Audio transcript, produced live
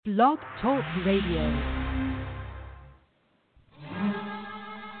Blog Talk Radio.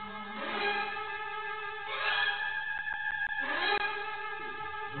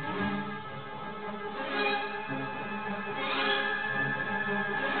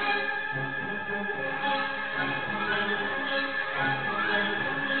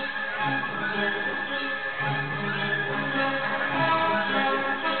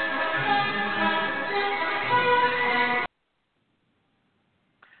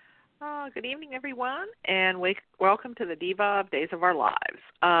 Good evening, everyone, and welcome to the Diva of Days of Our Lives.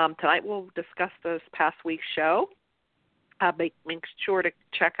 Tonight we'll discuss this past week's show. Make sure to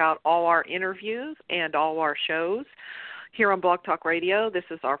check out all our interviews and all our shows here on Blog Talk Radio. This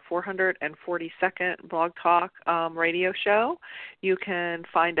is our 442nd Blog Talk radio show. You can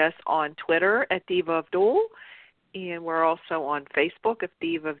find us on Twitter at Diva of DOOL, and we're also on Facebook at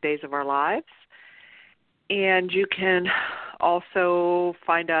Diva of Days of Our Lives. And you can also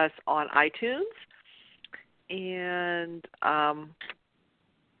find us on iTunes. And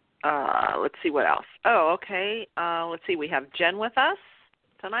let's see what else. Oh, okay. Let's see. We have Jen with us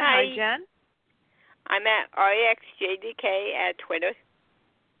tonight. Hi, Jen. I'm at REXJDK at Twitter.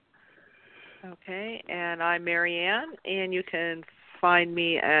 Okay. And I'm Marianne. And you can find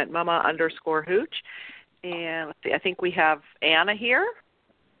me at mama_hooch. And let's see. I think we have Anna here.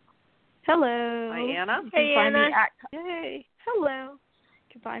 Hello. Hi, Anna. Hey, Anna. Yay. Hello.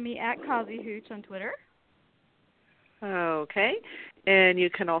 You can find me at CosbyHooch on Twitter. Okay. And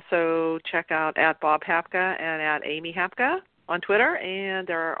you can also check out at Bob Hapka and at Amy Hapka on Twitter, and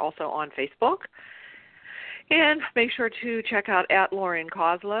they're also on Facebook. And make sure to check out at Lauren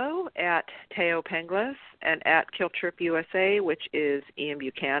Coslow, at Teo Penglis, and at Killtrip USA, which is Ian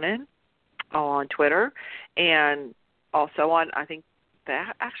Buchanan on Twitter. And also on, I think,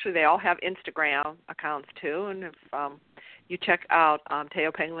 they all have Instagram accounts too, and if you check out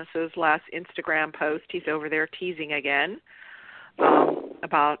Teo Penglis's last Instagram post, he's over there teasing again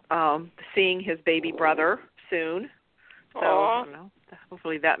about seeing his baby brother soon. So I don't know,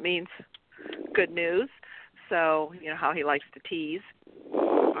 hopefully that means good news. So you know how he likes to tease,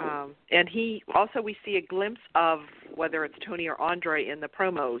 and we see a glimpse of whether it's Tony or Andre in the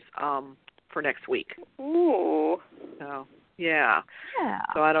promos for next week. Ooh. So. Yeah.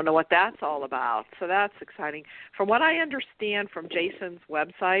 So I don't know what that's all about. So that's exciting. From what I understand from Jason's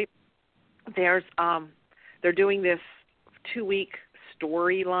website, they're doing this 2-week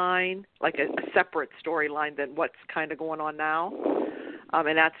storyline, like a separate storyline than what's kind of going on now.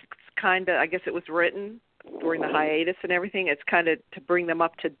 And that's kind of, I guess it was written during the hiatus and everything. It's kind of to bring them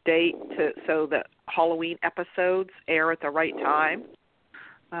up to date so that Halloween episodes air at the right time.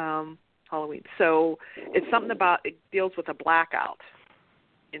 Halloween. So it's something about, it deals with a blackout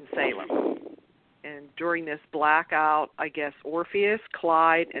in Salem. And during this blackout, I guess Orpheus,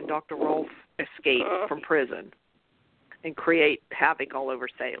 Clyde, and Dr. Rolfe escape from prison and create havoc all over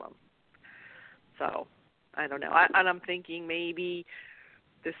Salem. So I don't know. And I'm thinking maybe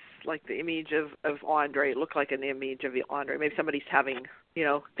this, like the image of Andre, it looked like an image of Andre. Maybe somebody's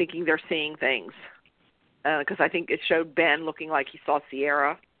thinking they're seeing things. Because I think it showed Ben looking like he saw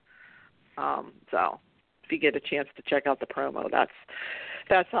Ciera. So if you get a chance to check out the promo, that's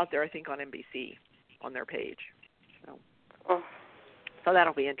out there, I think, on NBC on their page. So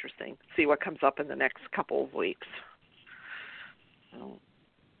that'll be interesting. See what comes up in the next couple of weeks. So,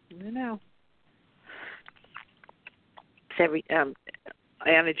 I don't know.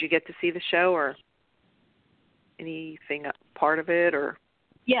 Anna, did you get to see the show or anything part of it or?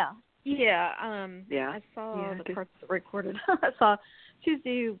 Yeah. I saw the parts that recorded. I saw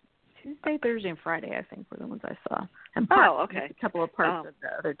Tuesday, Thursday, and Friday, I think, were the ones I saw. And okay. A couple of parts of the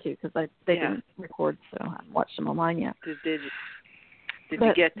other two because they didn't record, so I haven't watched them online yet. Did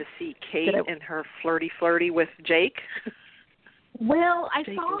you get to see Kate and her flirty with Jake? Well, I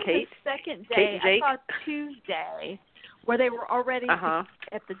Jake saw the second day. I saw Tuesday where they were already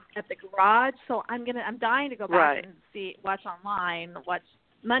at the garage. So I'm dying to go back and watch online, watch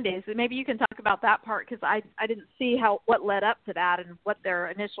Mondays. So maybe you can talk about that part because I didn't see what led up to that and what their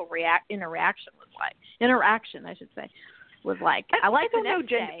initial interaction was like. I like the next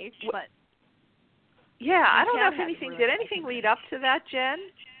day, but I don't know if anything did anything lead up to that, Jen.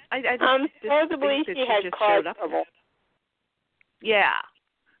 Supposedly she had car trouble. Yeah,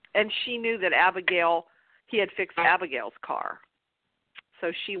 and she knew that he had fixed Abigail's car,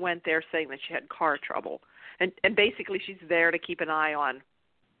 so she went there saying that she had car trouble, and basically she's there to keep an eye on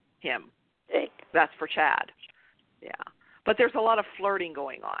him. That's for Chad. Yeah. But there's a lot of flirting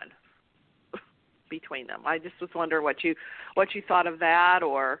going on between them. I just was wondering what you thought of that,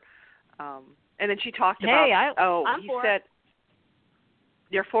 or and then she talked about I'm he said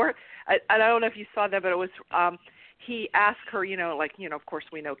I don't know if you saw that, but it was he asked her, of course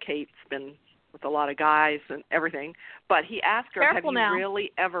we know Kate's been with a lot of guys and everything, but he asked her, Careful have now. you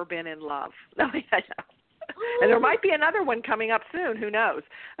really ever been in love? No, I know. And there might be another one coming up soon. Who knows?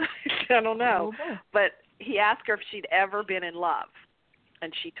 I don't know. Oh, but he asked her if she'd ever been in love,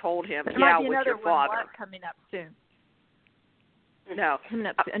 and she told him, there might be with your another one father. coming up soon. No.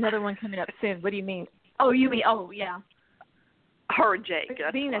 Another one coming up soon. What do you mean? Oh, you mean, yeah. Her and Jake.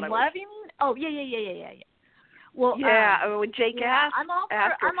 That's being in what love, you mean? Oh, yeah. Well, when Jake asked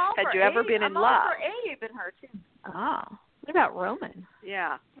her, had you ever been in love? I'm all for Abe and her, too. Oh. What about Roman?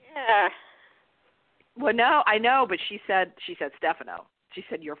 Yeah. Yeah. Well, no, I know, but she said Stefano. She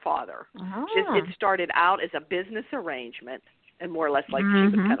said your father. Oh. It started out as a business arrangement, and more or less like she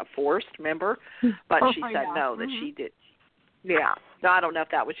was kind of forced, remember? But she said no, that she did. Yeah. No, I don't know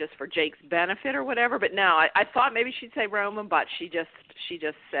if that was just for Jake's benefit or whatever, but no, I thought maybe she'd say Roman, but she just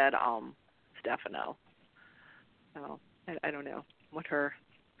said Stefano. So I don't know what her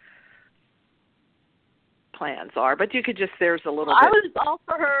plans are, but you could just there's a little bit. I was all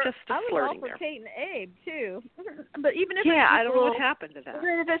for her. Just I was flirting all for there. Kate and Abe too. But even if I don't know what happened to that.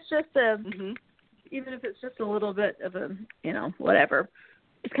 Even if it's just even if it's just a little bit of a whatever,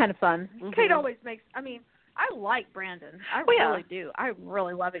 it's kind of fun. Kate always makes. I mean, I like Brandon. I really do. I'm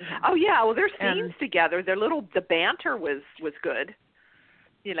really loving him. Oh yeah, well their scenes together, the banter was good.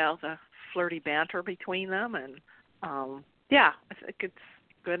 The flirty banter between them, and I think it's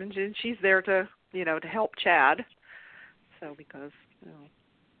good, and she's there to to help Chad. So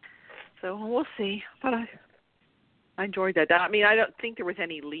so we'll see. But I enjoyed that. I mean, I don't think there was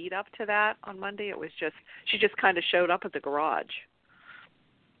any lead up to that on Monday. It was just she just kind of showed up at the garage.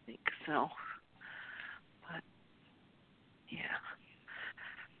 I think so. But yeah.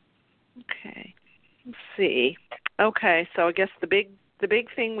 Okay. Let's see. Okay, so I guess the big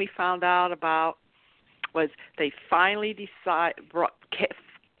thing we found out about was they finally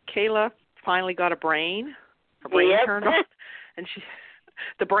Kayla finally got a brain. Her brain turned on, and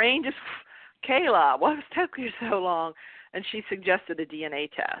the brain just, Kayla, what took you so long? And she suggested a DNA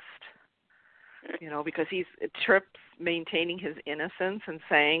test. Because Tripp's maintaining his innocence and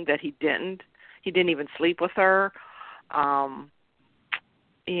saying that he didn't even sleep with her.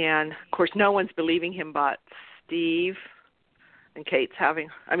 And of course, no one's believing him but Steve. And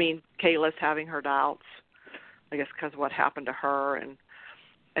Kayla's having her doubts, I guess, because of what happened to her and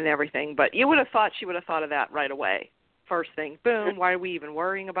everything. But you would have thought she would have thought of that right away. First thing, boom, why are we even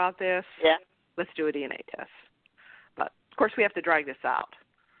worrying about this? Yeah. Let's do a DNA test. But, of course, we have to drag this out.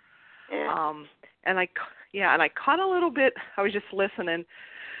 Yeah. And I caught a little bit, I was just listening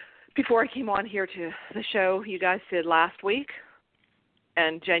before I came on here to the show you guys did last week.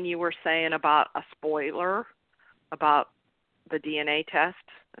 And, Jen, you were saying about a spoiler about the DNA test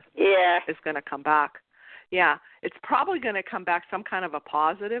is going to come back. Yeah, it's probably going to come back some kind of a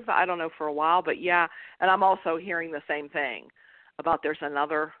positive. I don't know for a while, but yeah. And I'm also hearing the same thing about there's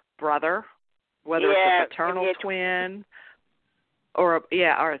another brother, whether it's a paternal twin or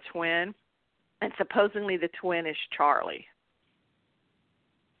a twin. And supposedly the twin is Charlie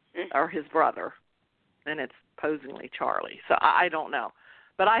or his brother, and it's supposedly Charlie. So I don't know.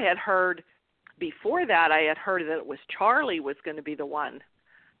 But I had heard before that, that it was Charlie was going to be the one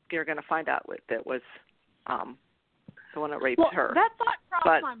you're going to find out that was the one that raped her. That thought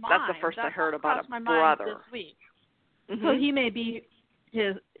crossed my mind. That's the first I heard about a brother this week. So he may be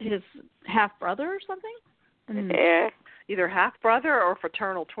his half brother or something. Yeah. Either half brother or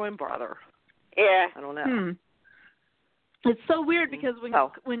fraternal twin brother. Yeah. I don't know. It's so weird because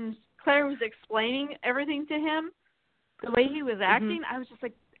when Claire was explaining everything to him, the way he was acting, I was just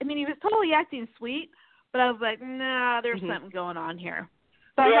like, I mean, he was totally acting sweet, but I was like, nah, there's something going on here.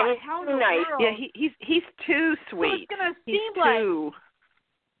 So yeah, how he's nice. Yeah, he's too sweet. So it's going to seem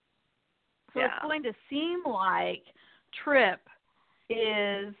it's going to seem like Tripp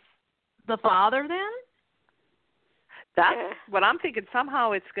is the father then? That's what I'm thinking.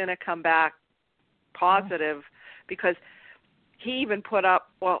 Somehow it's going to come back positive because he even put up,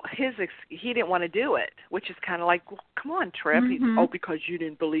 he didn't want to do it, which is kind of like, well, come on, Tripp. Because you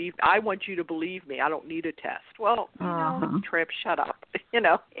didn't believe. I want you to believe me. I don't need a test. Well, Tripp, shut up.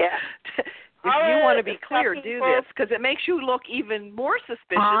 Yeah. If you want to be clear, do this because it makes you look even more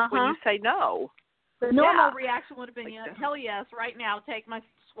suspicious when you say no. The normal reaction would have been, hell yes, right now.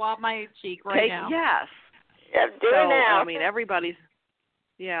 Swab my cheek now. Yes. Yeah, do it now. I mean, everybody's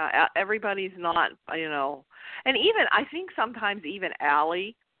not, and even I think sometimes even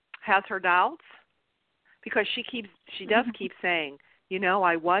Allie has her doubts because she does keep saying,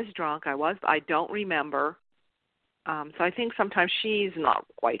 I was drunk, I don't remember, So I think sometimes she's not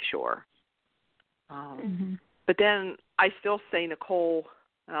quite sure. But then I still say Nicole.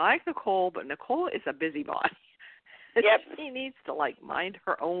 I like Nicole, but Nicole is a busybody. Yep. She needs to, mind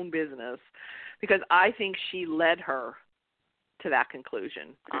her own business because I think she led her to that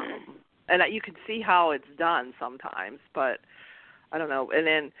conclusion. And you can see how it's done sometimes, but I don't know. And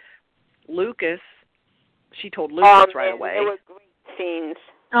then Lucas, she told Lucas right away. There were great scenes.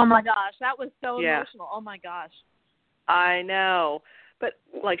 Oh, my gosh. That was so emotional. Oh, my gosh. I know. But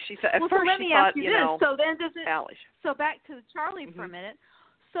like she said, at first she thought, so then does it, Allie. So back to Charlie for a minute.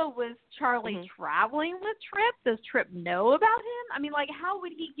 So was Charlie traveling with Tripp? Does Tripp know about him? I mean, how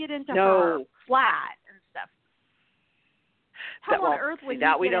would he get into her flat and stuff? How on earth would he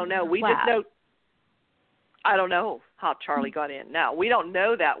that get we don't into know. her We flat? just know. I don't know how Charlie got in. No, we don't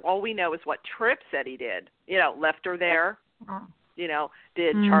know that. All we know is what Tripp said he did. Left her there.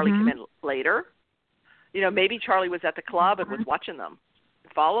 Did Charlie come in later? Maybe Charlie was at the club and was watching them.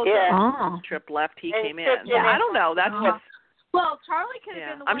 Followed them. Tripp left, he came in. Yeah, I don't know. That's just. Well, Charlie could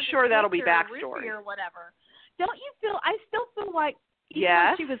have been the one. I'm sure that'll be backstory or whatever. Don't you feel? I still feel like even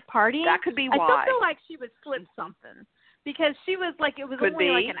when she was partying, that could be why. I still feel like she would slip something because she was it was could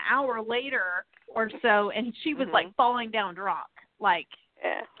only be. an hour later or so, and she was falling down drunk.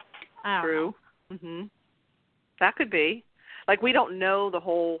 True. That could be. We don't know the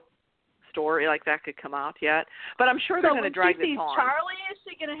whole story. That could come out yet, but I'm sure they're going to drag this on. Charlie, is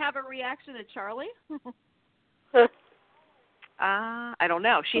she going to have a reaction to Charlie? I don't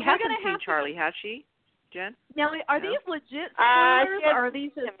know. She hasn't seen Charlie, has she, Jen? Now, are these legit spoilers? Are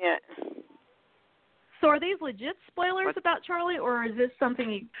these So are these legit spoilers about Charlie, or is this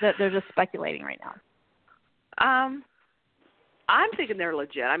something that they're just speculating right now? I'm thinking they're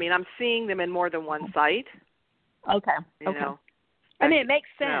legit. I mean, I'm seeing them in more than one site. Okay. You know. I mean, it makes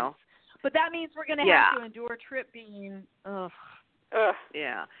sense. But that means we're going to have to endure Tripp being,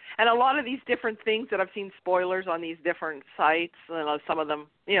 Yeah. And a lot of these different things that I've seen spoilers on these different sites, some of them,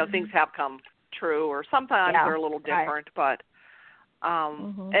 things have come true, or sometimes they're a little different, but,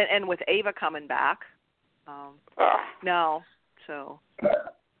 and with Ava coming back, no, so,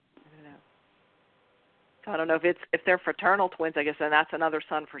 I don't know if they're fraternal twins, I guess then that's another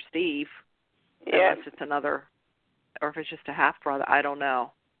son for Steve. Yeah. Unless it's another, or if it's just a half brother, I don't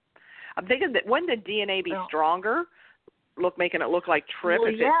know. I'm thinking that wouldn't the DNA be stronger, making it look like Tripp?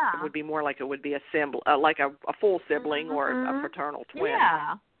 Well, it would be more like it would be a like a full sibling or a fraternal twin.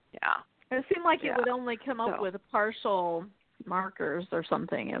 Yeah. Yeah. It seemed like it would only come up with partial markers or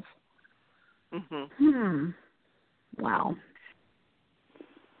something. Wow.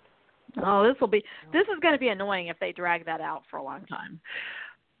 Oh, this is going to be annoying if they drag that out for a long time.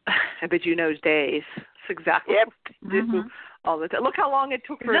 I bet days. That's exactly what they do all the time. Look how long it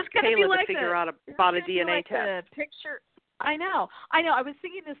took for Kayla to figure out about a DNA test. Picture. I know. I was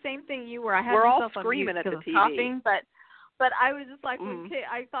thinking the same thing you were. I had We're all myself screaming at the TV. Coughing, but I was just like, okay,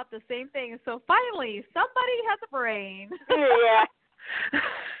 I thought the same thing. So finally, somebody has a brain. Yeah.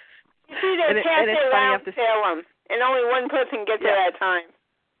 You see, they test it around Salem, and only one person gets it at a time.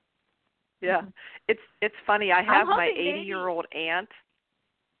 Yeah. It's funny. I have my 80-year-old aunt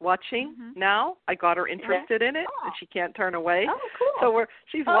watching now. I got her interested in it, and she can't turn away. Oh, cool. So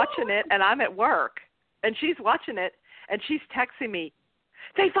she's watching it, and I'm at work, and she's watching it, and she's texting me,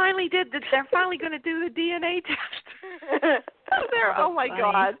 they're finally going to do the DNA test. Oh my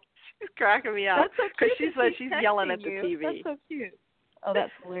God. She's cracking me up. That's so cute. She's yelling at the TV. That's so cute. Oh,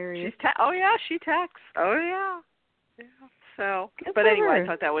 that's hilarious. She texts. Oh, yeah. So, good but anyway,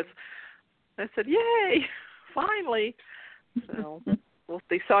 her. I thought I said, yay, finally. So, we'll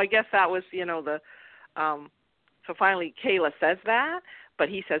see. So I guess that was, so finally Kayla says that, but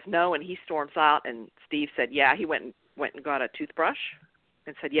he says no, and he storms out, and Steve said, yeah, he went and got a toothbrush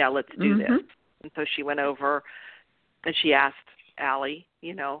and said, yeah, let's do this. And so she went over, and she asked Allie,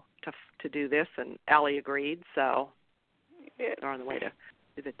 to do this, and Allie agreed, so they're on the way to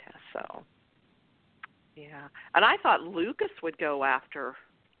do the test, so. Yeah. And I thought Lucas would go after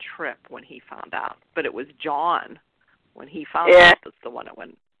Tripp when he found out, but it was John when he found out that's the one that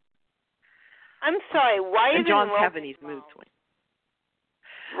went. I'm sorry, why is John's Roman having these mood swings.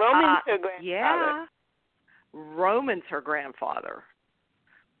 Roman's her grandfather. Yeah. Roman's her grandfather.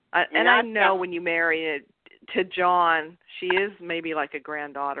 And I know when you marry it to John, she is maybe like a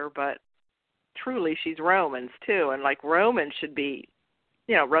granddaughter, but truly she's Roman's too. And Roman should be,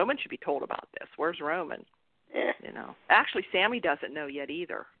 Roman should be told about this. Where's Roman? Yeah. Actually, Sammy doesn't know yet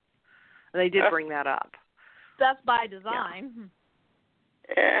either. They did bring that up. That's by design.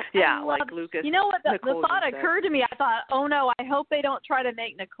 Yeah, like Lucas. You know what? The thought instead. occurred to me. I thought, oh no, I hope they don't try to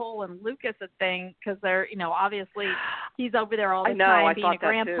make Nicole and Lucas a thing because they're, obviously he's over there all the time being a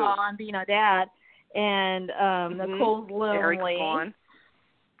grandpa and being a dad, and Nicole's lonely. Eric's gone.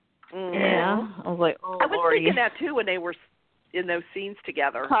 Yeah, I was like, oh, I was Lordy. thinking that too when they were in those scenes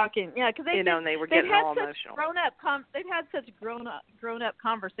together. Talking, yeah, because and they were getting all emotional. They've had such grown up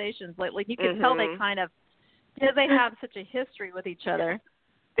conversations lately. You can tell they kind of, because they have such a history with each other.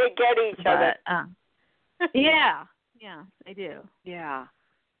 They get each other. Yeah, they do. Yeah.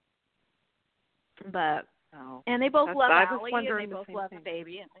 But and they both love Allie, and they both love the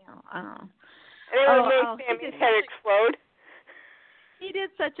baby. And, I don't know. And it would make Sammy's head explode. He did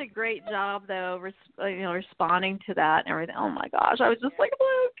such a great job, though, responding to that and everything. Oh my gosh, I was just like,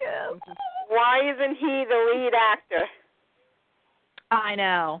 Lucas. Why isn't he the lead actor? I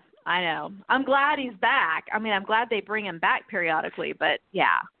know. I'm glad he's back. I mean, I'm glad they bring him back periodically, but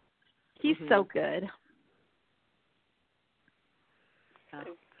yeah, he's so good.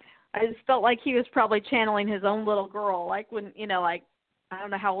 I just felt like he was probably channeling his own little girl, like when, like, I don't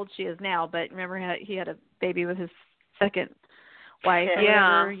know how old she is now, but remember he had a baby with his second wife.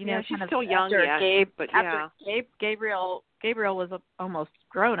 Yeah, whatever, she's kind still of young yet. Gabriel was almost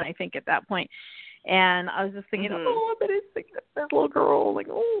grown, I think, at that point. And I was just thinking, I bet he's thinking of this little girl, like,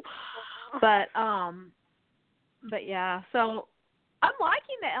 oh. But yeah, so I'm liking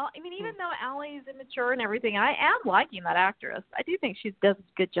even though Allie's immature and everything, I am liking that actress. I do think she does a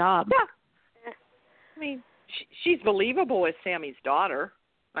good job. Yeah. I mean, she's believable as Sammy's daughter,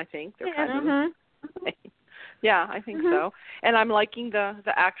 I think. They're kind of yeah, I think so. And I'm liking the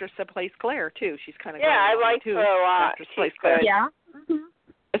actress that plays Claire, too. She's kind of I like her a lot. Actress plays Claire. Yeah.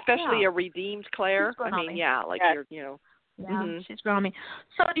 Especially a redeemed Claire. I mean, she's grown on me.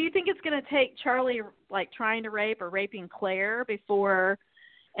 So do you think it's going to take Charlie, like, trying to rape or raping Claire before,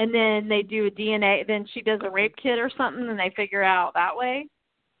 and then they do a DNA, then she does a rape kit or something, and they figure out that way?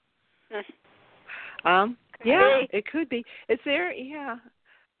 Yeah, it could be. Is there,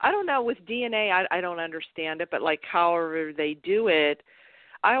 I don't know, with DNA, I don't understand it, but, like, however they do it,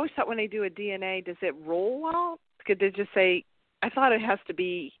 I always thought when they do a DNA, does it roll well? Could they just say, I thought it has to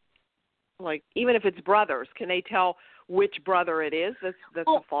be, like, even if it's brothers, can they tell which brother it is that's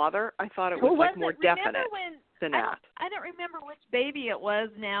the father? I thought it was more definite than that. I don't remember which baby it was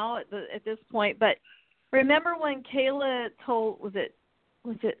now at this point, but remember when Kayla told, was it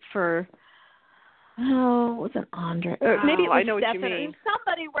for, was it Andre? Or maybe it was I know Stephen, what you mean.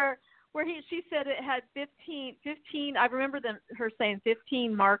 Somebody where she said it had 15, I remember her saying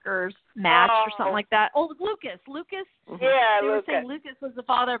 15 markers matched or something like that. Oh, Lucas. Yeah, they were saying Lucas was the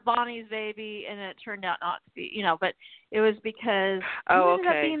father of Bonnie's baby, and it turned out not to be, but it was because who ended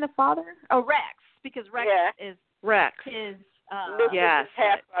up being the father? Oh, Rex, because Rex is his Lucas'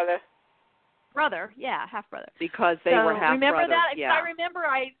 half-brother. Half-brother. Because they were half-brothers. Remember that? Yeah. I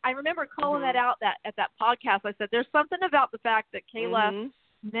remember calling that out at that podcast. I said, there's something about the fact that Kayla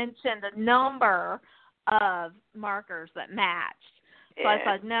mentioned a number of markers that matched. So I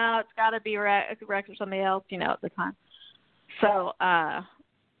thought, no, it's got to be Rex or somebody else, at the time. So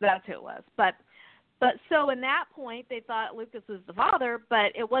that's who it was. But so in that point, they thought Lucas was the father,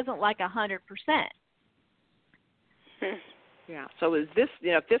 but it wasn't like 100%. Yeah. So is this,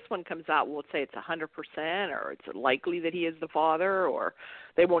 if this one comes out, we'll say it's 100%, or it's likely that he is the father, or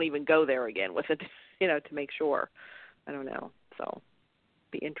they won't even go there again with it, to make sure. I don't know. So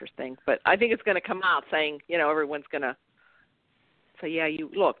be interesting. But I think it's going to come out saying, everyone's going to say, yeah,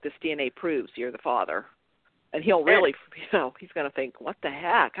 look, this DNA proves you're the father. And he'll really, he's going to think, what the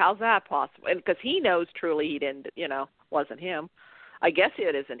heck? How's that possible? And because he knows truly he didn't, wasn't him. I guess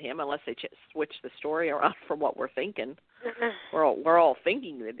it isn't him unless they switch the story around from what we're thinking. We're all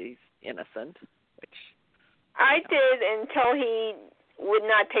thinking that he's innocent, which I did until he would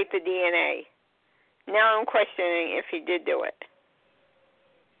not take the DNA. Now I'm questioning if he did do it.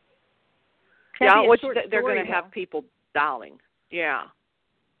 Yeah, which they're going to have people doubting. Yeah.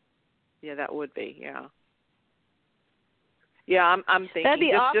 Yeah, that would be. Yeah. Yeah, I'm thinking that'd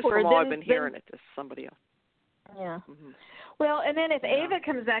be just awkward. From all I've been hearing it to somebody else. Yeah. Mm-hmm. Well, and then if Ava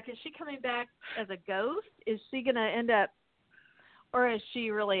comes back, is she coming back as a ghost? Is she going to end up, or is she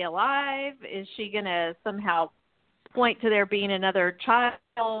really alive? Is she going to somehow point to there being another child?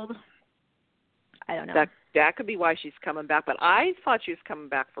 I don't know. That could be why she's coming back, but I thought she was coming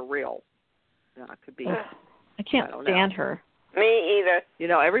back for real. No, it could be. I can't stand her. Me either.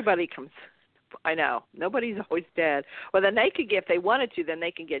 Everybody comes. I know. Nobody's always dead. Well, then they could get, if they wanted to, then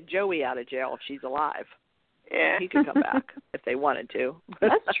they can get Joey out of jail if she's alive. Yeah. He could come back if they wanted to.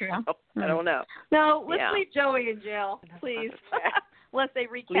 That's true. I don't know. No, let's leave Joey in jail, please. unless they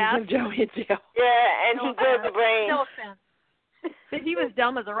recast. Leave Joey in jail. Yeah, and he broke the brain. No offense. But he was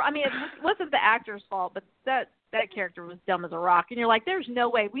dumb as a rock. I mean, it wasn't the actor's fault, but that character was dumb as a rock. And you're like, there's no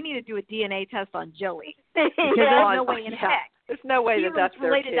way. We need to do a DNA test on Joey. Because there's no way in heck. There's no way that's their kid. He was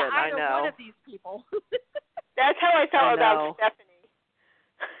related to I either know. one of these people. That's how I felt about Stephanie.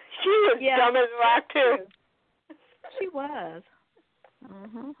 She was dumb as a rock, too. She was.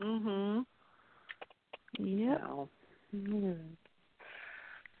 Yep. Wow.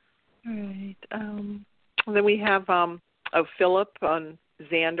 All right. Then we have Philip on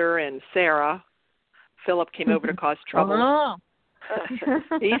Xander and Ciera. Philip came over to cause trouble. Oh.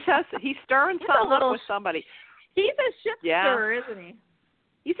 He's stirring something up with somebody. He's a shit stirrer, isn't he?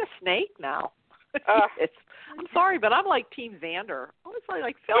 He's a snake now. I'm sorry, but I'm like Team Xander. I was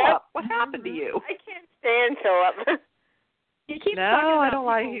like Philip, what happened to you? I can't stand Philip. He keeps talking about I don't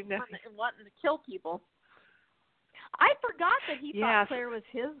like wanting to kill people. I forgot that he thought Claire was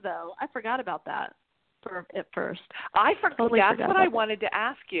his, though. I forgot about that at first. I forgot. That's what I wanted to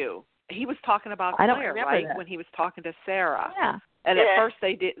ask you. He was talking about Claire, right? When he was talking to Ciera. Yeah. And at first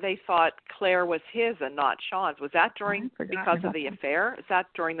they thought Claire was his and not Sean's. Was that because of the affair? Is that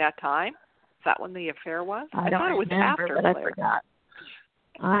during that time? Is that when the affair was? I thought it was remember, after but Claire. I forgot.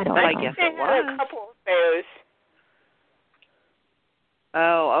 I don't know. I guess it was. A couple of affairs.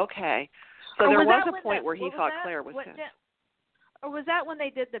 Oh, okay. So there was a point where he thought Claire was his. Or was that when they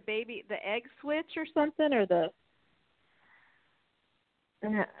did the egg switch or something, or the?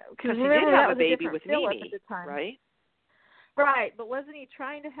 Because he did have a baby with Mimi, right? Right, but wasn't he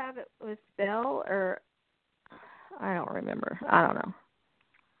trying to have it with Belle, or I don't remember. I don't know.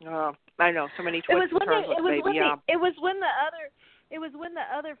 I know so many twists and turns with baby. It was when the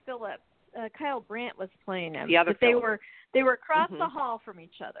other Philip, Kyle Brandt, was playing him. The other Philip. They were across the hall from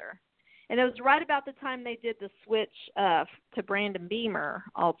each other, and it was right about the time they did the switch to Brandon Beamer,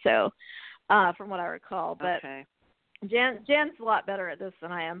 also, from what I recall. But Jen's a lot better at this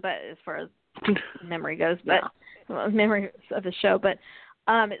than I am, but as far as memory goes, memory of the show. But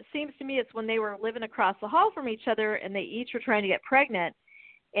it seems to me it's when they were living across the hall from each other, and they each were trying to get pregnant.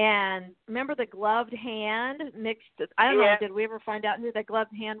 And remember the gloved hand mixed? I don't know. Did we ever find out who that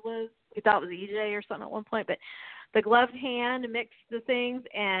gloved hand was? We thought it was EJ or something at one point, but the gloved hand mixed the things,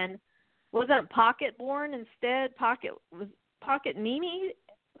 and wasn't Pocket born instead? Pocket Mimi?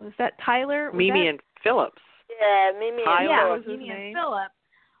 Was that Tyler? Mimi and Phillips. Yeah, Mimi and Phillips. Mimi and Philip.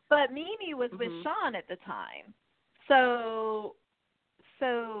 But Mimi was with Sean at the time, so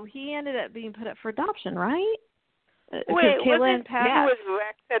he ended up being put up for adoption, right? Wait, wasn't she with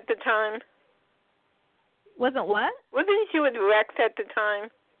Rex at the time? Wasn't what? Wasn't she with Rex at the time?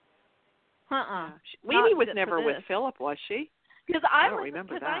 Mimi was never with Philip, was she? Because I don't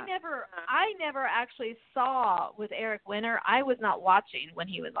remember that. I never actually saw with Eric Winter. I was not watching when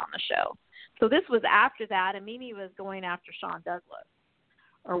he was on the show. So this was after that, and Mimi was going after Sean Douglas,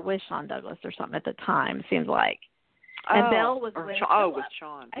 or with Sean Douglas or something at the time, it seems like. And Belle was with Philip. With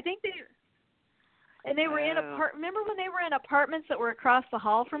Sean. I think they were in remember when they were in apartments that were across the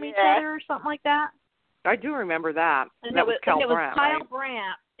hall from each other or something like that? I do remember that. And that was Kyle Brandt, Kyle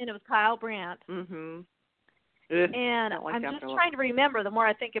Brandt, and it was Kyle Brandt. Mhm. And I'm just trying to remember the more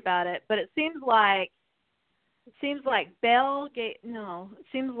I think about it, but it seems like Belle it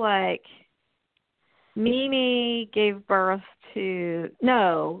seems like Mimi gave birth to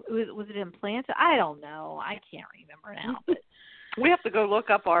was it implanted? I don't know. I can't remember now. But we have to go look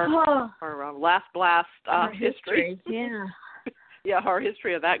up our last blast history. Yeah. Yeah, our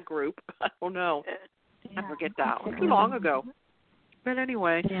history of that group. I don't know. I forget that one. Too long ago. But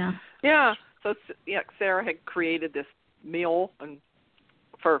anyway. Yeah. So Ciera had created this meal and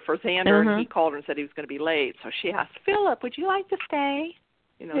for Xander, and he called her and said he was going to be late. So she asked, Philip, would you like to stay?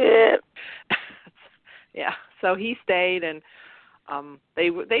 Yeah. So he stayed, and they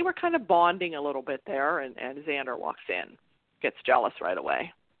were kind of bonding a little bit there, and Xander walks in, gets jealous right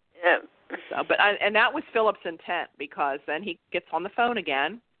away. Yeah. So, and that was Philip's intent, because then he gets on the phone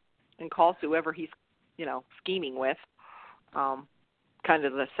again and calls whoever he's scheming with, kind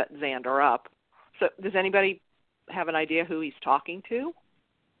of to set Xander up. So does anybody have an idea who he's talking to?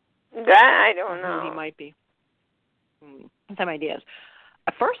 That I don't know. Who he might be. Some ideas.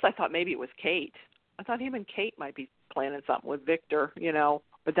 At first I thought maybe it was Kate. I thought him and Kate might be planning something with Victor,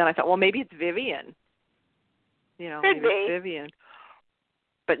 But then I thought, well, maybe it's Vivian. Maybe it's Vivian.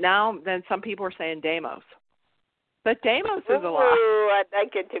 But then some people are saying Deimos. But Deimos is alive. I'd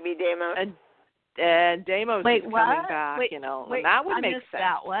like it to be Deimos. And Deimos is coming back, and that would make sense.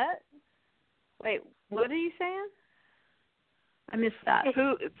 That. What? Wait, what are you saying? I missed that.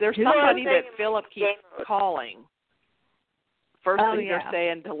 There's somebody that Philip keeps calling. first thing they're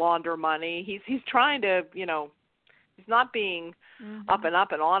saying to launder money. He's trying to, he's not being up and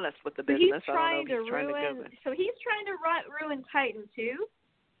honest with the business. He's trying to ruin Titan too.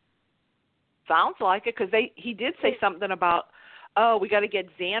 Sounds like it, because he did say something about, we got to get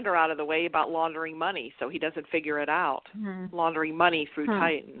Xander out of the way about laundering money, so he doesn't figure it out. Laundering money through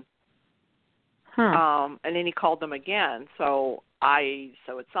Titan. And then he called them again. So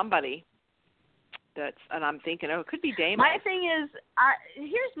it's somebody. And I'm thinking, it could be Damon. My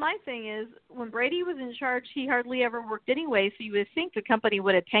thing is, when Brady was in charge, he hardly ever worked anyway, so you would think the company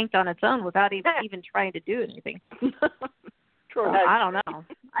would have tanked on its own without even trying to do anything. True. I don't know.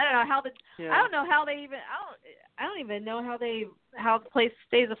 I don't even know how the place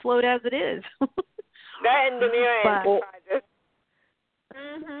stays afloat as it is. That and the mirror.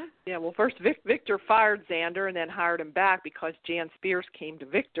 Yeah, well, first Victor fired Xander and then hired him back because Jan Spears came to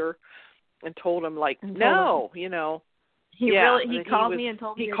Victor and told him, no. He called me and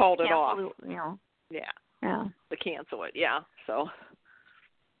told me he called it off. Yeah. To cancel it. Yeah. So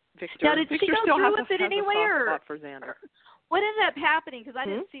Victor. Now, did Victor she go still through has with it anyway, or for Xander. What ended up happening? Because I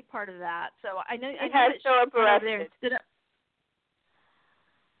didn't see part of that. So I know he had Philip arrested.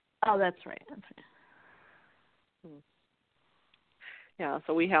 Oh, that's right. Yeah,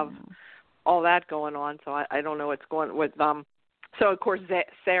 so we have all that going on. So I don't know what's going with them. So of course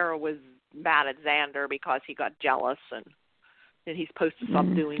Ciera was mad at Xander because he got jealous and he's supposed to stop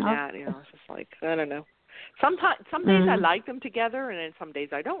doing that. It's just like, I don't know. Some days I like them together, and then some days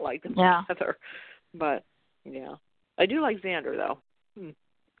I don't like them together. But yeah, I do like Xander though.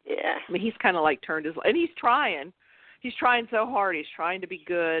 Yeah. I mean, he's kind of turned his, and he's trying. He's trying so hard. He's trying to be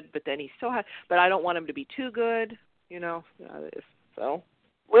good, but then he still has. But I don't want him to be too good. So.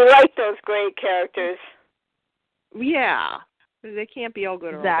 We like those great characters. Yeah, they can't be all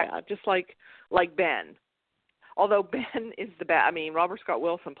good or all bad. Just like Ben. Although Ben is the bad. I mean, Robert Scott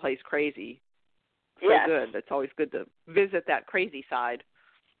Wilson plays crazy. So good. It's always good to visit that crazy side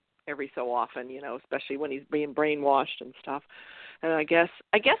every so often, especially when he's being brainwashed and stuff. And I guess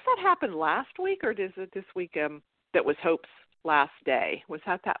that happened last week, or is it this week? That was Hope's last day. Was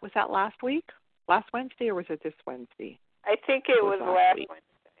that last week? Last Wednesday, or was it this Wednesday? I think it was last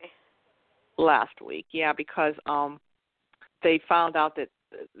Wednesday. Last week, yeah, because they found out that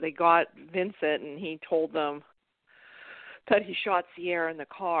they got Vincent, and he told them that he shot Ciera in the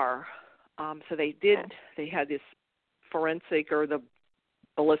car. So they had this forensic or the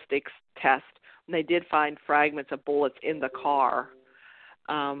ballistics test, and they did find fragments of bullets in the car.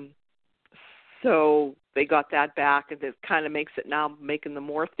 So they got that back, and it kind of makes it now making them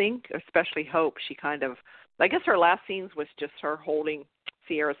more think, especially Hope. She kind of, I guess her last scenes was just her holding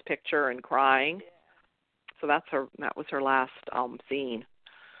Ciera's picture and crying. So that was her last scene.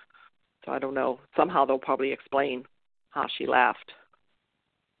 So I don't know. Somehow they'll probably explain how she left.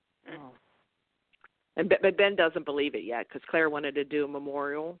 But Ben doesn't believe it yet because Claire wanted to do a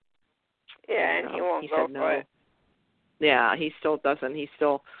memorial. Yeah, and he won't go for it. Yeah, he still doesn't. He's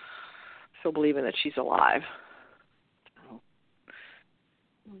still believing that she's alive.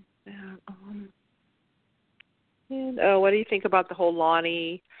 What do you think about the whole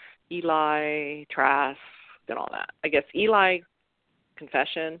Lani, Eli, Trask, and all that? I guess Eli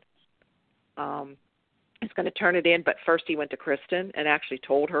confession is going to turn it in, but first he went to Kristen and actually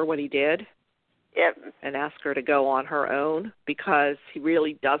told her what he did. Yep. And asked her to go on her own because he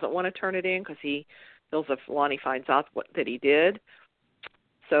really doesn't want to turn it in because he feels if Lani finds out that he did.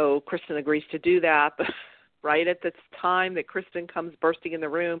 So Kristen agrees to do that, but right at the time that Kristen comes bursting in the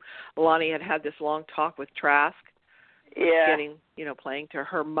room, Lani had this long talk with Trask. Yeah. Getting, playing to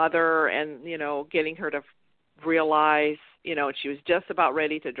her mother and, getting her to realize, and she was just about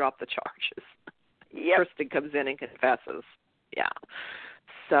ready to drop the charges. Yep. Kristen comes in and confesses. Yeah.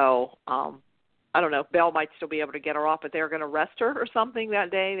 So, I don't know. Belle might still be able to get her off, but they're going to arrest her or something that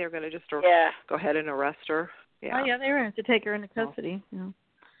day. They're going to just go ahead and arrest her. Yeah. Oh, yeah, they were going to take her into custody.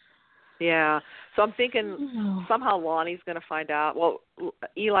 Yeah. So I'm thinking somehow Lonnie's going to find out. Well,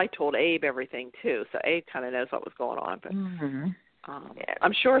 Eli told Abe everything, too, so Abe kind of knows what was going on. But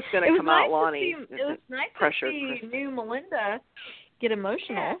I'm sure it's going to come out Lonnie. It was nice to see new Melinda get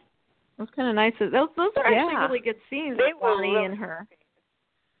emotional. It was kind of nice. Those are actually really good scenes with Lonnie and her.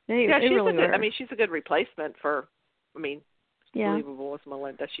 She's a good replacement for, believable as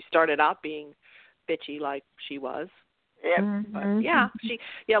Melinda. She started out being bitchy like she was. Yeah.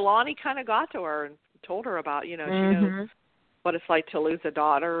 But Lani kind of got to her and told her about, she knows what it's like to lose a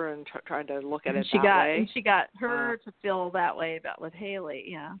daughter and trying to look at it that way. And she got her to feel that way with Haley,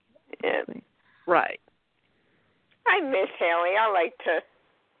 Yeah. Right. I miss Haley. I liked her.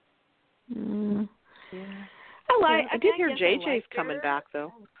 I I did hear JJ's coming back,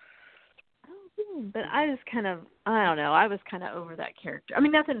 though. But I just kind of, I don't know, I was kind of over that character. I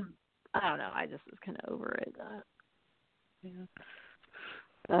mean, nothing, I don't know, I just was kind of over it.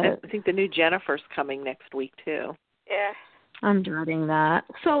 I think the new Jennifer's coming next week, too. Yeah. I'm dreading that.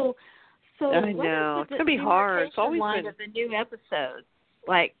 So I know. It's going to be hard. It's always been of the new episodes.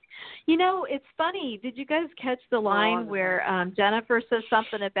 Like, you know, it's funny. Did you guys catch the line where Jennifer says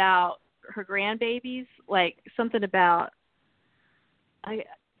something about her grandbabies? Like, something about, I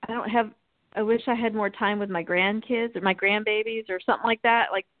wish I had more time with my grandkids or my grandbabies or something like that,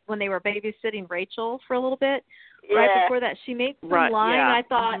 like when they were babysitting Rachel for a little bit. Yeah. Right before that, she made some line. Yeah. I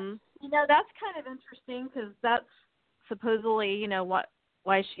thought, you know, that's kind of interesting because that's supposedly, you know,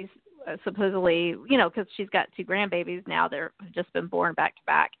 why she's supposedly, you know, because she's got 2 grandbabies now. They're just been born back to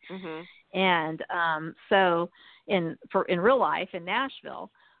back. And so in real life in Nashville.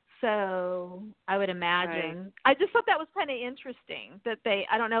 So I would imagine, I just thought that was kind of interesting that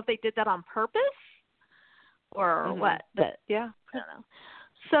I don't know if they did that on purpose or what, but I don't know.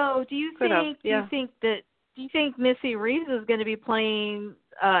 So do you think Missy Reeves is going to be playing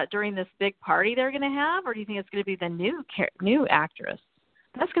during this big party they're going to have, or do you think it's going to be the new actress?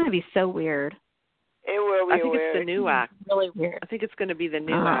 That's going to be so weird. It will be I think weird. it's the new actress. Really weird. I think it's going to be the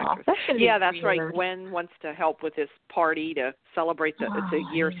new actress. That's right. Gwen wants to help with this party to celebrate it's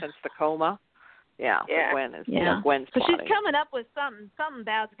a year since the coma. Yeah. Gwen is Gwen's so plotting. she's coming up with something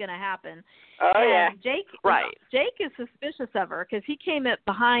bad's going to happen. Oh, and Jake is suspicious of her because he came up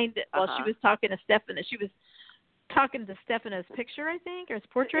behind while she was talking to Stephanie. She was talking to Stephanie's picture, I think, or his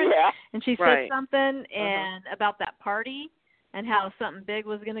portrait. Yeah. And she said something and about that party and how something big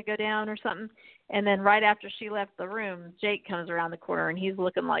was going to go down or something. And then right after she left the room, Jake comes around the corner and he's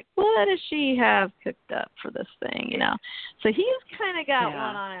looking like, what does she have cooked up for this thing, you know? So he's kind of got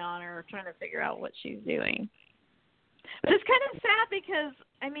one eye on her trying to figure out what she's doing. But it's kind of sad because,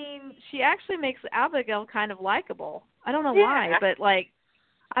 I mean, she actually makes Abigail kind of likable. I don't know why, but, like,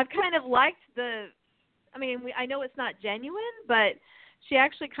 I've kind of liked I know it's not genuine, but she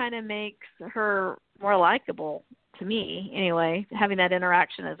actually kind of makes her more likable to me anyway, having that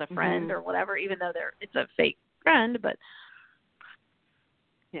interaction as a friend or whatever, even though it's a fake friend, but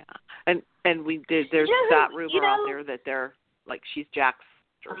and there's that rumor out there that they're like she's Jack's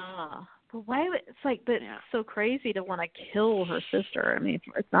but why would it's like it's so crazy to want to kill her sister. I mean,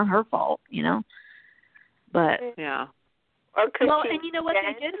 it's not her fault, you know. But well, and you know what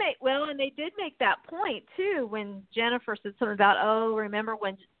they did make? Well, and they did make that point too when Jennifer said something about, remember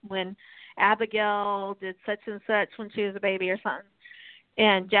when Abigail did such and such when she was a baby or something,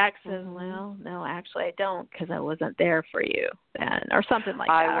 and Jack says, "Well, no, actually, I don't because I wasn't there for you then," or something like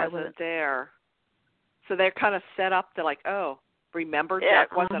that. I wasn't there. So they're kind of set up to like, remember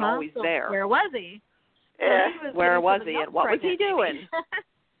Jack wasn't always there. Where was he? Yeah. Where was he and what was he doing?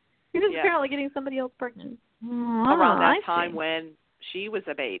 He was apparently getting somebody else pregnant. Around that time when she was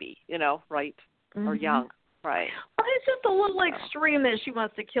a baby, you know, right? Or young, right. Well, it's just a little extreme that she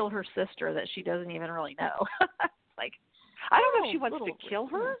wants to kill her sister that she doesn't even really know. Like, I don't know if she wants to kill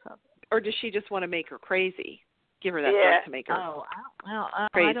her, or does she just want to make her crazy? Give her that drug to make her crazy.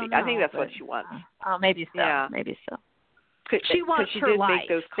 I don't know, I think that's what she wants. Maybe so. Yeah. Maybe so. She wants her life. She did make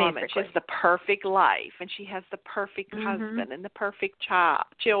those comments. Basically. She has the perfect life, and she has the perfect husband and the perfect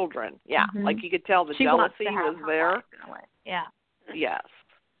children. Yeah, like you could tell the jealousy was there. Yeah. Yes.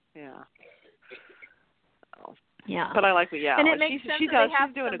 Yeah. Yeah. But I like and it makes sense she's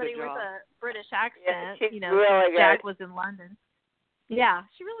doing a good job. With a British accent. Yeah, you know, really Jack was in London. Yeah,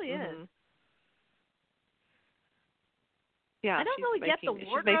 she really is. Yeah, I don't really get the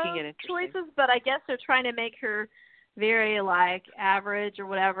wardrobe choices, but I guess they're trying to make her very like average or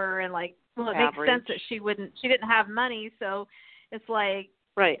whatever, and like it makes sense that she didn't have money, so it's like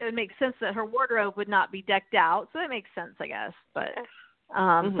it would make sense that her wardrobe would not be decked out, so it makes sense, I guess. But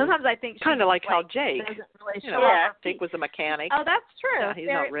sometimes I think kind of like how Jake, Jake was a mechanic. Oh, that's true. Yeah, he's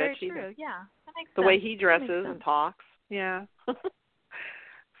not rich. Very true. Yeah, that makes sense. The way he dresses and talks. Yeah.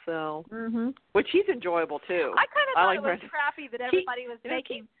 So, which he's enjoyable too. I kind of thought it was crappy that everybody was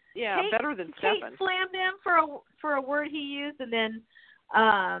making. Yeah, better than Stephen. Kate slammed him for a word he used, and then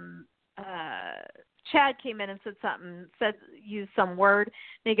Chad came in and used some word,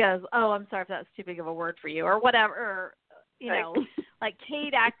 and he goes, "Oh, I'm sorry if that's too big of a word for you," or whatever. Or, you know, like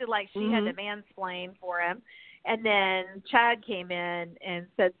Kate acted like she had to mansplain for him, and then Chad came in and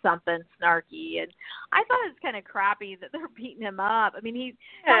said something snarky, and I thought it was kind of crappy that they're beating him up. I mean, he's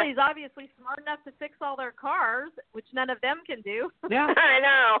obviously smart enough to fix all their cars, which none of them can do. Yeah, I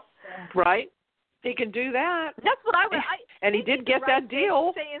know. Right? He can do that. That's what I would. And he did get that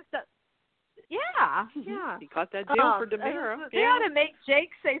deal. Yeah. He got that deal for DiMera. They ought to make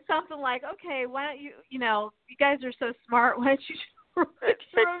Jake say something like, "Okay, why don't you? You guys are so smart. Why don't you fix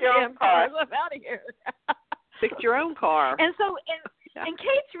your own damn car? I'm out of here." Fix your own car. And so, and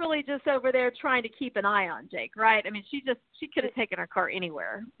Kate's really just over there trying to keep an eye on Jake, right? I mean, she could have taken her car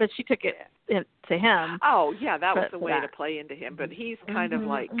anywhere, but she took it to him. Oh yeah, that was the way to play into him. But he's kind of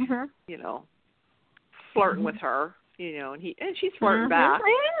like, flirting with her, and she's flirting back.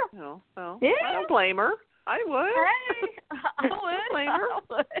 Yeah. So I don't blame her. I would. Hey, I would blame her.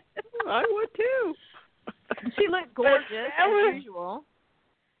 I would too. She looked gorgeous as usual.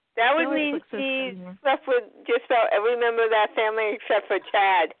 That would mean she slept with just about every member of that family except for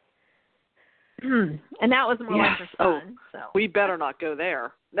Chad. And that was more like her son. So we better not go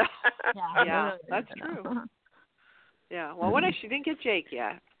there. No. Yeah, that's true. Yeah. Well, she didn't get Jake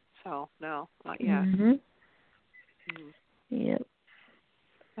yet, so no, not yet. Yep.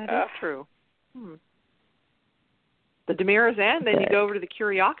 That is true. The DiMera's end, then you go over to the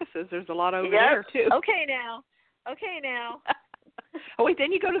Kuriakises. There's a lot over there too. Okay now. Oh wait,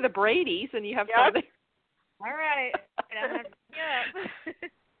 then you go to the Brady's and you have something. All right.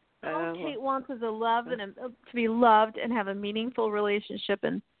 All Kate wants is to be loved and have a meaningful relationship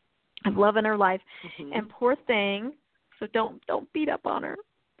and have love in her life. And poor thing, so don't beat up on her.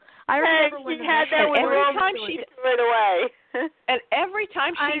 I remember when she had that every time she threw it away. And every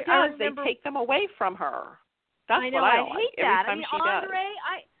time she does, they take them away from her. That's what I don't hate like. that. Every time she Andre,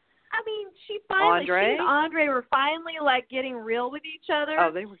 she finally, she and Andre were finally like getting real with each other.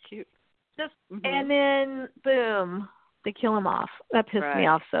 Oh, they were cute. And then, boom, they kill him off. That pissed me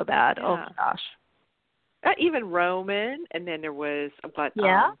off so bad. Yeah. Oh, my gosh. Even Roman, and then there was,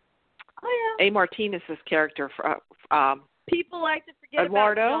 A. Martinez's character. People like to forget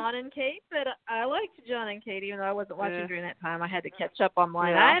Eduardo. about John and Kate, but I liked John and Kate, even though I wasn't watching during that time. I had to catch up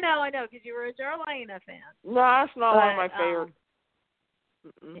online. I know, because you were a Darlena fan. No, that's not one of my favorites.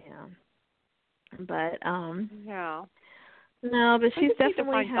 But yeah. No, but she's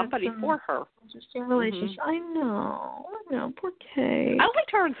definitely had somebody for her. Interesting relationship. I know, poor Kate. I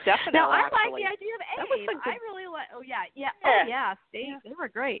liked her and Stefano. No, I like the idea of Abe. I really like. They were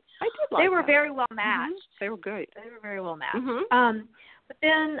great. I did like. They were very well matched. They were good. They were very well matched. But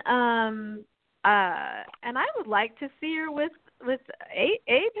then, and I would like to see her with Abe.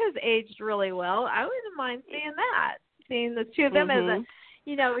 Abe has aged really well. I wouldn't mind seeing the two of them as a,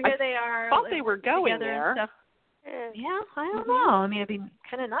 here they are. I thought they were going there. Yeah, I don't know. I mean, it'd be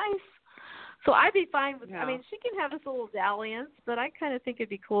kind of nice. So I'd be fine with. I mean, she can have this little dalliance, but I kind of think it'd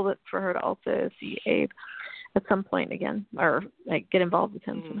be cool for her to also see Abe at some point again, or like get involved with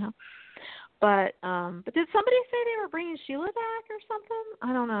him somehow. But did somebody say they were bringing Sheila back or something?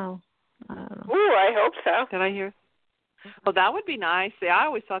 I don't know. Ooh, I hope so. Did I hear? Well, that would be nice. See, I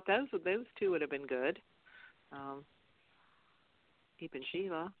always thought those two would have been good. Abe and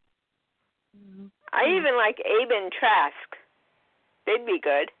Sheila. I even like Abe and Trask. They'd be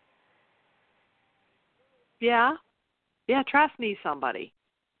good. Yeah. Trask needs somebody.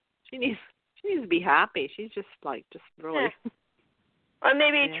 She needs to be happy. She's just really. Or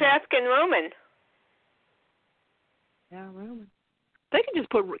maybe Trask and Roman. Yeah, Roman. They can just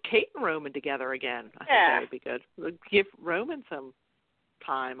put Kate and Roman together again. I think that would be good. Give Roman some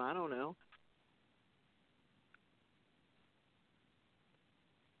time. I don't know.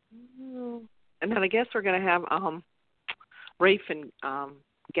 And then I guess we're going to have Rafe and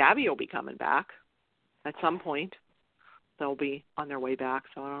Gabby will be coming back at some point. They'll be on their way back,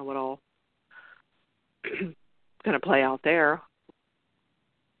 so I don't know what all going to play out there.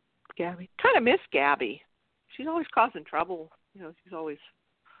 Gabby. Kind of miss Gabby. She's always causing trouble. She's always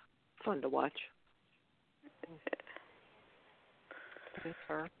fun to watch. Miss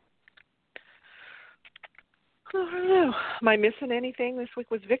her. I don't know. Am I missing anything this week?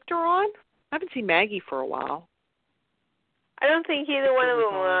 Was Victor on? I haven't seen Maggie for a while. I don't think either one of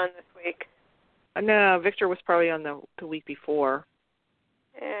them were on this week. No, Victor was probably on the week before.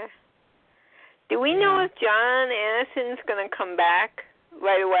 Yeah. Do we know if John Anderson's going to come back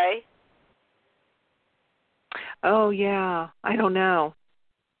right away? Oh, yeah. I don't know.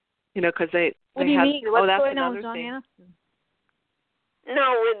 Because they What do you mean? What's that's going on another with John thing. Anderson?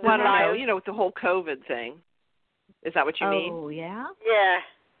 No, with the I don't know. With the whole COVID thing. Is that what you mean? Oh, yeah? Yeah.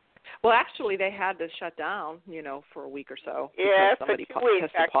 Well, actually, they had to shut down, for a week or so. Yeah, because somebody for 2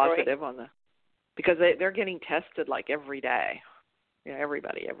 weeks, tested positive on because they're getting tested like every day.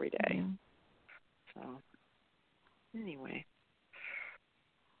 Everybody every day. Mm-hmm. So, anyway.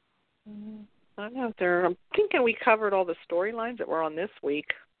 I don't know. I'm thinking we covered all the storylines that were on this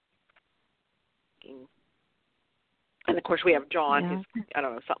week. And, of course, we have John. Yeah. I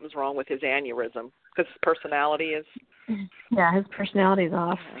don't know, something's wrong with his aneurysm because his personality is... Yeah, his personality's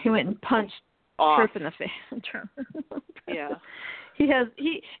off. He went and punched Tripp in the face. Yeah. He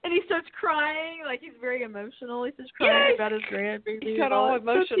starts crying, like he's very emotional. He starts crying about his grandbaby. He got all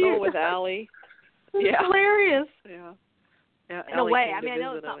emotional with Allie. It's hilarious. Yeah. In a way. I mean, I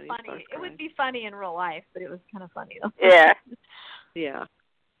know it's not funny. It would be funny in real life, but it was kind of funny though. Yeah. Yeah.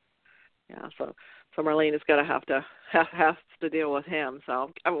 Yeah. So Marlene is gonna have to deal with him.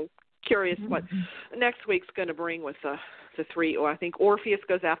 So I'm curious what next week's going to bring with the three. Or I think Orpheus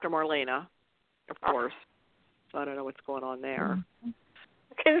goes after Marlena, of course. So I don't know what's going on there.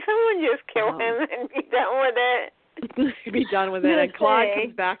 Can someone just kill him and be done with it? Be done with it. And Clyde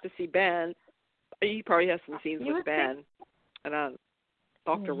comes back to see Ben. He probably has some scenes with Ben. And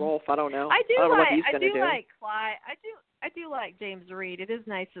Dr. Rolfe, I don't know. I don't know what he's going to do. Like Clyde. I do like James Reed. It is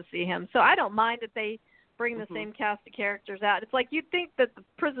nice to see him. So I don't mind that they bring the same cast of characters out. It's like you'd think that the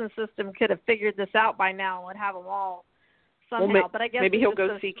prison system could have figured this out by now and have them all somehow. Well, but I guess maybe he'll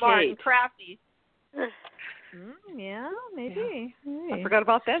go see smart Kate. And crafty. Yeah, maybe. Yeah. I forgot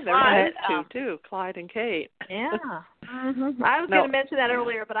about them. They're those two too, Clyde and Kate. Yeah. I was going to mention that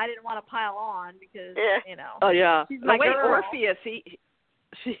earlier, but I didn't want to pile on because you know. Oh yeah. She's my girl. Orpheus. She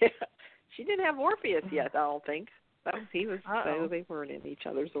didn't have Orpheus yet. I don't think. They weren't in each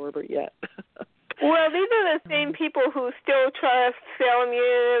other's orbit yet. Well, these are the same people who still trust Salem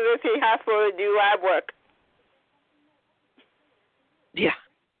University Hospital to do lab work. Yeah.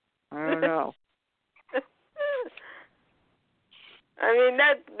 I don't know. I mean,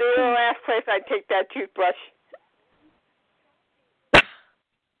 that's the last place I'd take that toothbrush.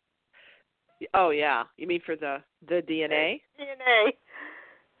 Oh, yeah. You mean for the DNA? DNA.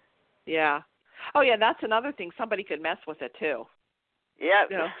 Yeah. Oh, yeah, that's another thing. Somebody could mess with it, too.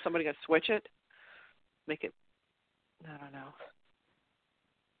 Yep. You know, somebody could switch it. Make it, I don't know.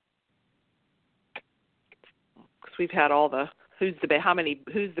 Because we've had all the who's the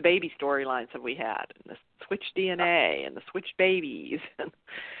baby storylines have we had, and the switch DNA and the switch babies.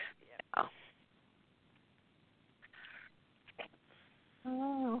 Yeah.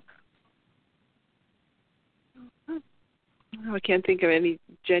 Oh. I can't think of any.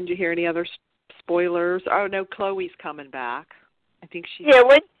 Jen, did you hear any other spoilers? Oh no, Chloe's coming back. I think she's. Yeah,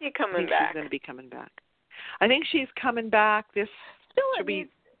 when's she coming back? She's going to be coming back. I think she's coming back. She'll be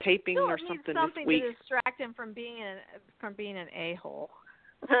taping or something this week. To distract him from being an a-hole.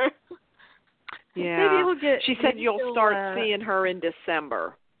 Yeah. She said you'll start seeing her in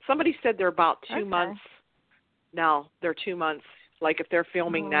December. Somebody said they're about 2 months. Now they're 2 months. Like if they're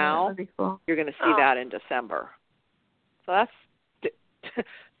filming now, cool. You're going to see that in December. So that's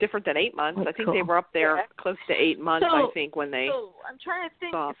different than 8 months. I think they were up there close to 8 months. I think when they. So I'm trying to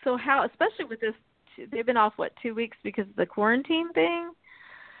think. So how, especially with this, they've been off 2 weeks because of the quarantine thing.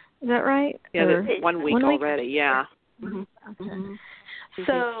 Is that right? Yeah, that's 1 week already. Yeah. Mm-hmm. Okay. Mm-hmm.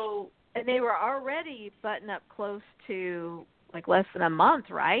 So, and they were already buttoned up close to like less than a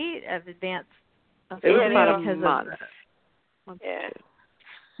month, right? Of advance. It was about a month. Yeah.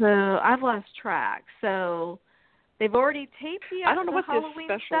 So I've lost track. So they've already taped the I don't know what Halloween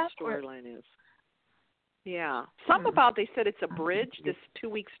this special storyline is. Yeah. Something about they said it's a bridge, this 2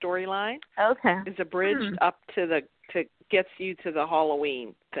 week storyline. Okay. Is a bridge up to gets you to the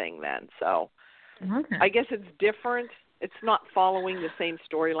Halloween thing then. So I guess it's different. It's not following the same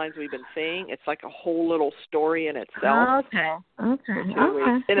storylines we've been seeing. It's like a whole little story in itself. Okay. For 2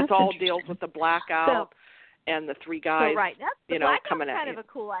 weeks. And it's all deals with the blackout and the three guys, coming at you. That's kind of a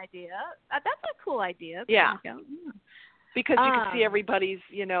cool idea. That's a cool idea. Yeah. Because you can see everybody's,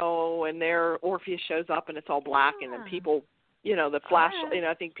 and their Orpheus shows up and it's all black and then people, the flash,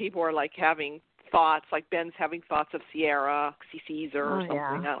 I think people are like having thoughts, like Ben's having thoughts of Ciera, Caesar or something,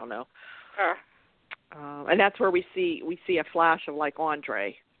 I don't know. And that's where we see a flash of like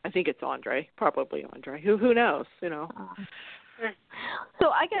Andre. I think it's Andre, probably Andre. Who knows, So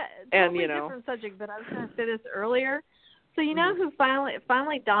I got totally different subject, but I was going to say this earlier. So who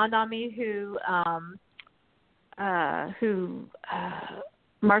finally dawned on me who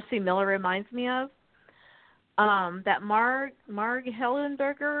Marcy Miller reminds me of? That Marg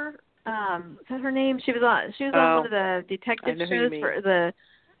Hellenberger. Is that her name? She was on one of the detective shows for the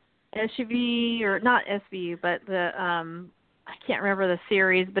SUV, or not SVU, but the I can't remember the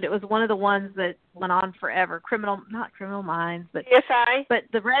series, but it was one of the ones that went on forever. Not Criminal Minds, but CSI. But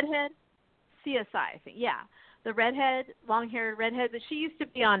the redhead, CSI, I think. Yeah, the redhead, long-haired redhead. But she used to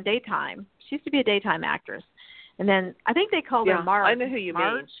be on daytime. She used to be a daytime actress, and then I think they called her Marg. I know who you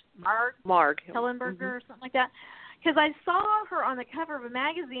mean. Marg Hellenberger or something like that. because I saw her on the cover of a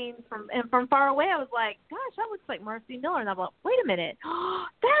magazine from far away. I was like, gosh, that looks like Marcy Miller. And I'm like, wait a minute,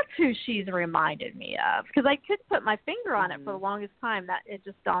 that's who she's reminded me of. Because I couldn't put my finger on it for the longest time. That it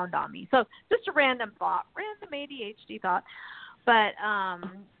just dawned on me. So just a random thought, random ADHD thought. But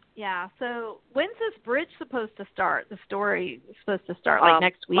yeah. So when's this bridge supposed to start? The story is supposed to start like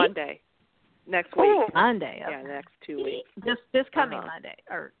next week. Monday. Next week. Monday. Okay. Yeah, next 2 weeks. This coming Monday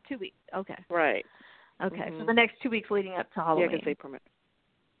or 2 weeks. Okay. Right. Okay, so the next 2 weeks leading up to Halloween. Yeah, because they permit.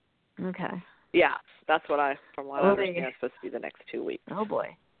 Okay. Yeah, that's from what I understand, it's supposed to be the next 2 weeks. Oh,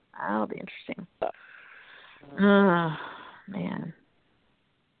 boy. That'll be interesting. So. Man.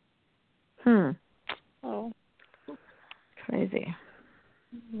 Oh. Crazy.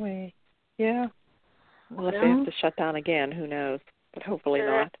 Anyway, yeah. Unless they have to shut down again, who knows? But hopefully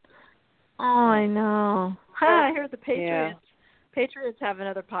not. Oh, I know. I hear the Patriots. Yeah. Patriots have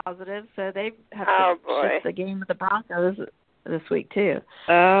another positive, so they have to shift the game with the Broncos this week too.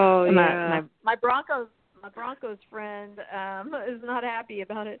 Oh, yeah. My Broncos friend is not happy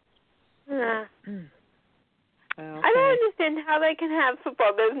about it. Yeah. Okay. I don't understand how they can have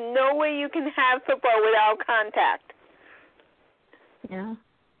football. There's no way you can have football without contact. Yeah.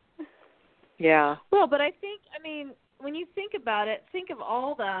 Yeah. Well, but I mean, when you think about it, think of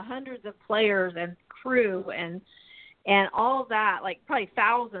all the hundreds of players and crew and all that, like probably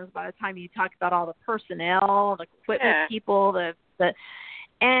thousands by the time you talk about all the personnel, the equipment people,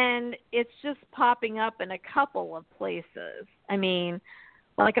 and it's just popping up in a couple of places. I mean,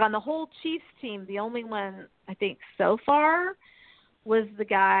 like on the whole Chiefs team, the only one I think so far was the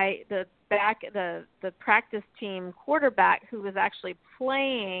guy, the practice team quarterback who was actually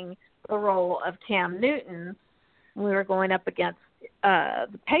playing the role of Cam Newton when we were going up against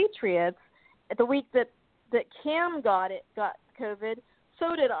the Patriots at the week that Cam got COVID.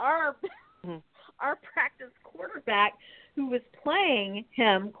 So did our practice quarterback who was playing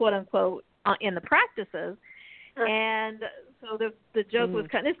him, quote unquote, in the practices. And so the joke was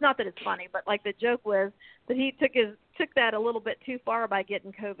it's not that it's funny, but like the joke was that he took that a little bit too far by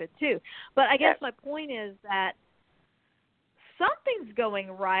getting COVID too. But I guess my point is that something's going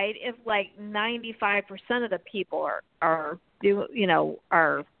right if like 95% of the people are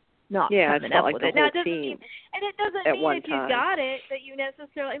not coming up like with the it. Now, it whole doesn't team mean, and it doesn't mean if you got it that you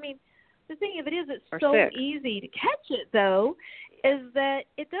necessarily. I mean, the thing of it is, it's so easy to catch it. Though, is that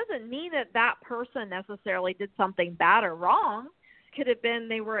it doesn't mean that person necessarily did something bad or wrong. Could have been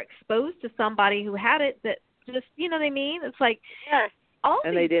they were exposed to somebody who had it that just, you know what I mean? It's like all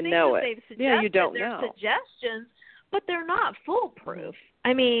and these they didn't things know that it. they've suggested, you don't they're know. Suggestions, but they're not foolproof.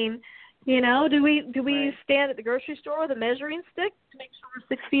 I mean. You know, do we stand at the grocery store with a measuring stick to make sure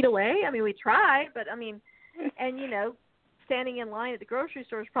we're 6 feet away? I mean, we try, but I mean, and you know, standing in line at the grocery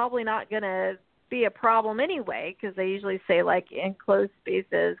store is probably not going to be a problem anyway, because they usually say like in closed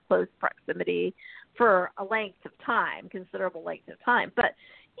spaces, close proximity for a length of time, considerable length of time. But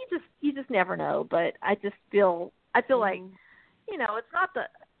you just never know. But I feel like, you know, it's not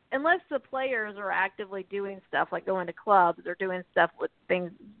unless the players are actively doing stuff like going to clubs or doing stuff with things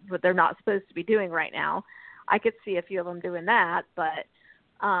that they're not supposed to be doing right now. I could see a few of them doing that, but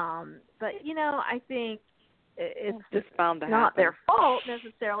you know, I think it's just bound to not happen. their fault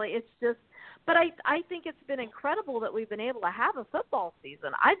necessarily. It's just, but I think it's been incredible that we've been able to have a football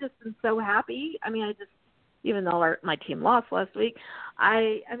season. I just am so happy. I mean, even though my team lost last week,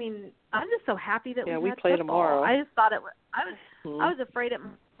 I mean, I'm just so happy that we play football. tomorrow. I just thought I was afraid it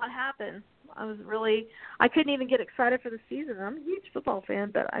might happen. I couldn't even get excited for the season. I'm a huge football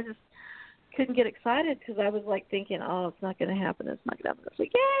fan, but I just couldn't get excited because I was like thinking, oh, it's not going to happen. It's not going to happen. It's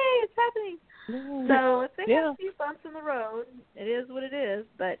like, yay, it's happening. So if they have a few bumps in the road, it is what it is.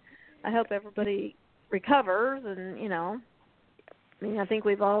 But I hope everybody recovers, and you know, I mean, I think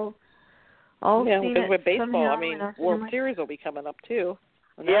we've all seen because it with baseball, somehow, I mean, World Series will be coming up too,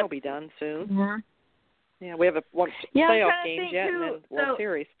 and that'll be done soon. Yeah. Yeah, we have playoff games yet, and then World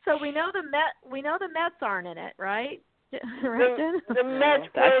Series. So we know the Mets aren't in it, right? The Mets.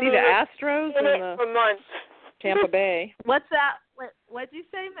 I see the Astros and for months. Tampa Bay. What's that? What'd you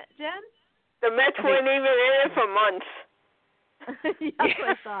say, Jen? The Mets weren't even in it for months. That's what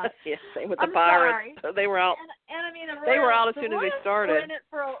I thought. Yeah, same with the Pirates. So they were out. And I mean, they were out as soon as they started.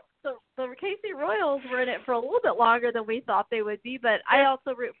 The KC Royals were in it for a little bit longer than we thought they would be, but I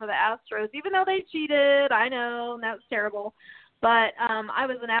also root for the Astros, even though they cheated. I know, and that was terrible. But I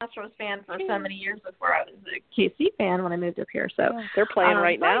was an Astros fan for so many years before I was a KC fan when I moved up here. So they're playing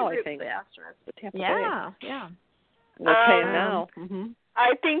right now, I think. The Astros. The Tampa Bay. Yeah. They're playing now.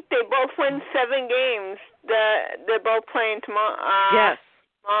 I think they both win 7 games. They're both playing tomorrow. Yes.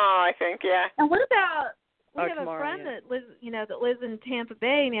 Oh, I think, yeah. And what about we have a friend that lives, that lives in Tampa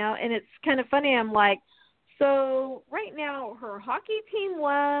Bay now, and it's kind of funny. I'm like, so right now her hockey team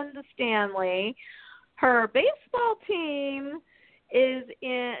won the Stanley, her baseball team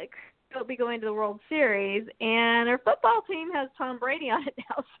will be going to the World Series, and her football team has Tom Brady on it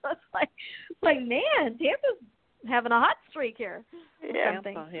now. So it's like, man, Tampa's having a hot streak here. Yeah,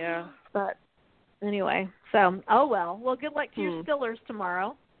 yeah. But anyway, so well, good luck to your Steelers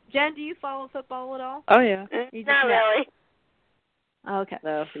tomorrow. Jen, do you follow football at all? Oh yeah. Not really. Okay.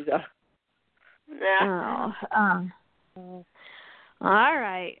 No, you don't. No. All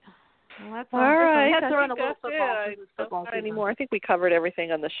right. Well, that's all right. We had to run a little football not anymore. I think we covered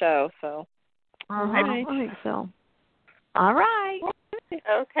everything on the show. So. All right. I think so. All right.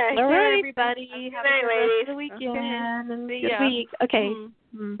 Okay. All right, everybody. Have a good rest of the weekend and good week. Okay.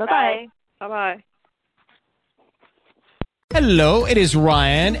 Bye-bye. Bye-bye. Hello, it is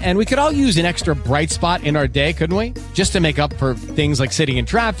Ryan, and we could all use an extra bright spot in our day, couldn't we? Just to make up for things like sitting in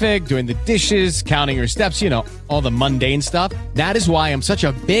traffic, doing the dishes, counting your steps, all the mundane stuff. That is why I'm such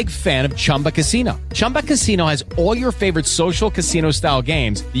a big fan of Chumba Casino. Chumba Casino has all your favorite social casino-style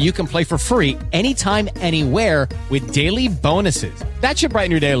games that you can play for free anytime, anywhere with daily bonuses. That should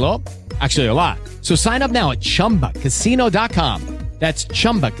brighten your day a little. Actually, a lot. So sign up now at ChumbaCasino.com. That's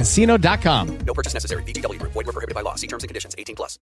ChumbaCasino.com. No purchase necessary. VGW Group. Void where prohibited by law. See terms and conditions. 18+.